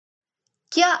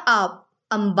क्या आप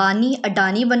अंबानी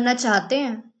अडानी बनना चाहते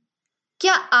हैं?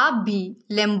 क्या आप भी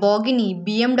लैम्बोर्गिनी,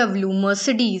 बीएमडब्ल्यू,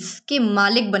 मर्सिडीज के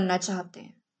मालिक बनना चाहते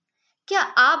हैं? क्या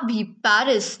आप भी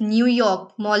पेरिस,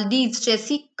 न्यूयॉर्क, मालदीव्स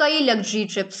जैसी कई लग्जरी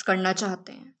ट्रिप्स करना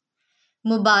चाहते हैं?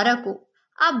 मुबारक हो,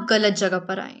 आप गलत जगह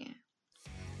पर आए हैं।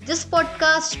 This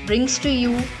podcast brings to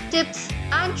you tips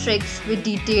and tricks with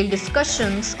detailed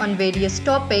discussions on various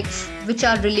topics which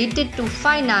are related to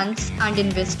finance and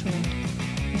investment.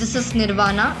 This is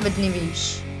Nirvana with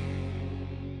Nivesh.